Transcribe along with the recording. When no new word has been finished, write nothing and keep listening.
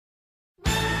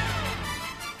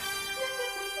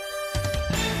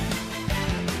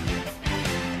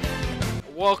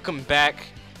welcome back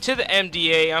to the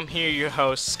NDA. I'm here, your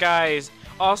host, Skies,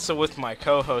 also with my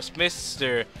co-host,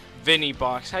 Mr. Vinny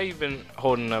Box. How you been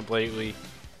holding up lately,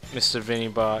 Mr. Vinny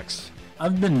Box?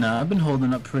 I've been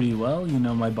holding up pretty well. You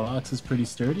know, my box is pretty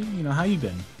sturdy. You know, how you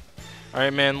been?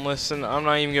 Alright, man, listen, I'm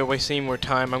not even gonna waste any more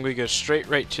time. I'm gonna go straight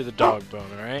right to the dog bone,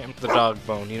 alright? I'm the dog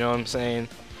bone, you know what I'm saying?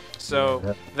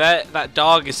 So, that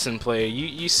Dogitson player,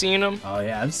 you seen him? Oh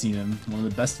yeah, I've seen him. One of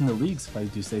the best in the leagues, if I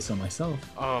do say so myself.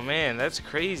 Oh man, that's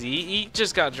crazy. He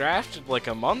just got drafted like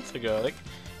a month ago. Like,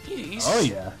 he's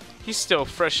still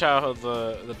fresh out of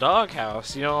the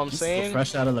doghouse. You know what I'm saying? Still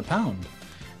fresh out of the pound.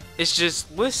 It's just,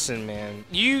 listen, man.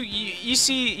 You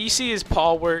see his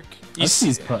paw work. I see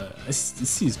his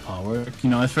paw work. You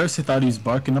know, at first I thought he was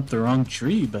barking up the wrong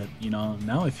tree, but you know,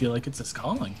 now I feel like it's his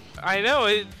calling. I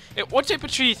know. What type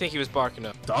of tree do you think he was barking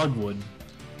up? Dogwood.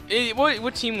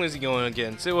 What team was he going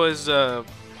against? It was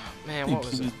man, what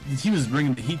was it? He was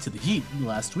bringing the heat to the Heat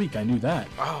last week. I knew that.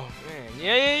 Oh man,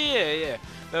 yeah.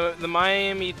 The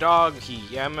Miami Dog Heat.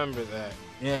 Yeah, I remember that.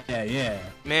 Yeah.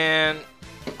 Man.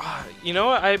 You know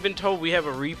what? I've been told we have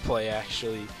a replay.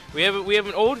 Actually, we have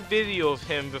an old video of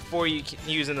him before he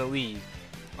was in the league.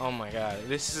 Oh my God,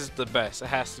 this is the best. It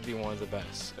has to be one of the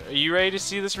best. Are you ready to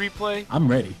see this replay? I'm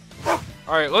ready.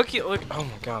 All right, look. Oh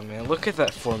my God, man, look at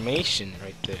that formation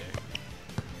right there.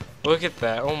 Look at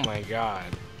that. Oh my God.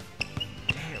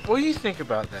 Damn, what do you think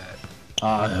about that?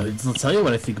 I'll tell you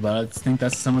what I think about it. I think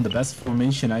that's some of the best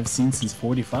formation I've seen since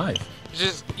 45.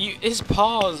 Just his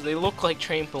paws, they look like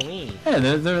trampoline.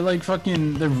 Yeah, they're like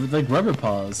fucking, they're like rubber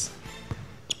paws.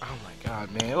 Oh my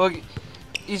God, man! Look,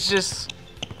 he's just.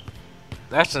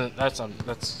 That's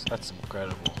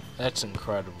incredible. That's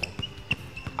incredible.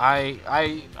 I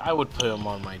would put him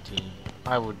on my team.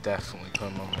 I would definitely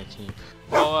put him on my team.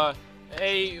 Well,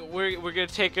 hey, we're gonna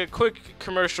take a quick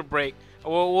commercial break.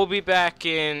 We'll be back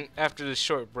in after this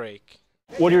short break.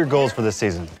 What are your goals for this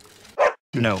season?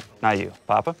 No, not you.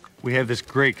 Papa? We have this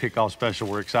great kickoff special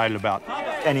we're excited about.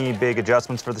 Any big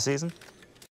adjustments for the season?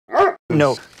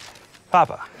 No.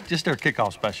 Papa? Just our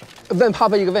kickoff special. 问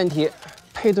Papa 一个问题，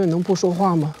佩顿能不说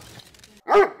话吗？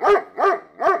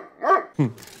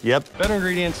 Yep. Better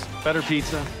ingredients, better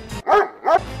pizza.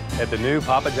 At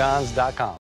thenewpapajohns.com.